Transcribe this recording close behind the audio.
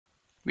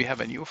We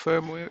have a new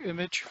firmware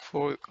image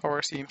for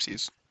our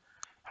CMCs.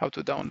 How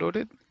to download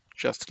it?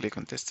 Just click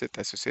on Tested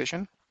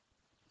Association.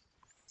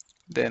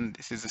 Then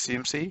this is the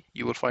CMC.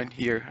 You will find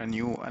here a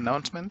new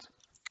announcement.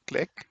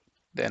 Click,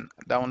 then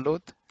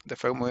download the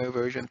firmware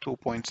version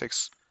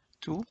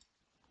 2.62.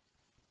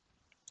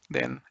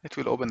 Then it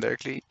will open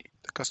directly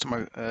the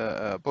customer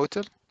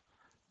portal.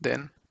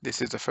 Then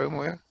this is the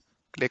firmware.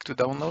 Click to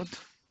download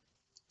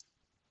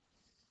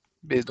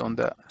based on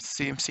the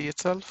CMC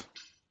itself,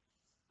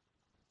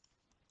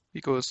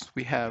 because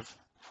we have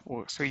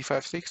for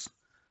 356,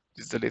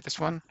 this is the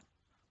latest one.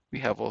 We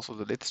have also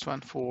the latest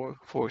one for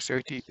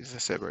 430 is a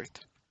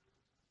separate.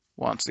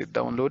 Once it's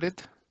downloaded,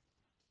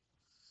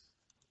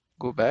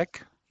 go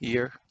back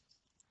here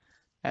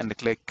and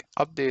click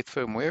update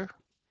firmware,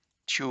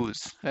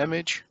 choose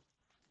image,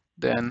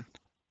 then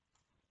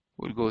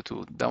we'll go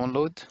to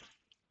download.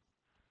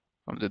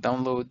 From the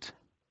download,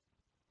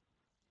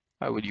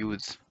 I will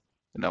use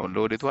the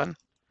downloaded one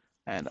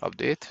and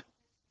update.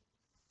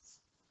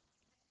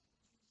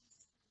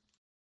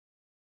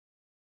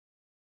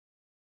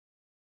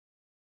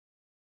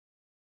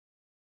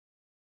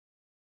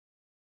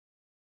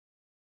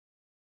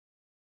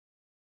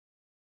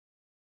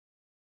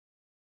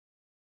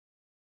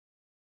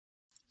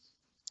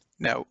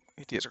 Now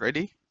it is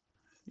ready.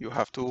 You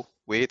have to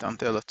wait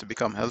until it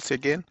become healthy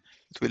again.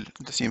 The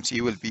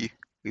CMC will be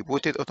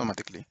rebooted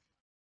automatically.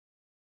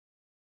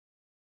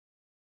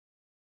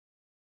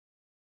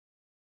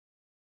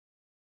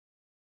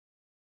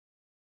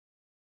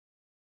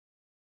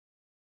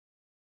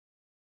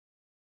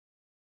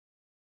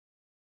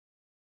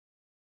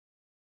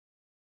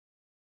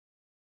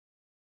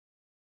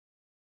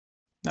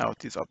 Now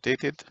it is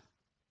updated,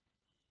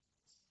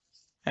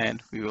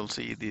 and we will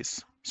see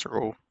this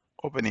through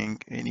opening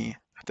any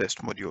test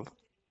module.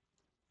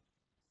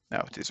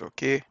 Now it is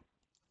okay.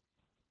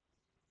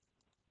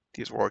 It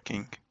is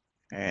working,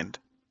 and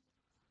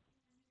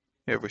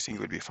everything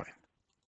will be fine.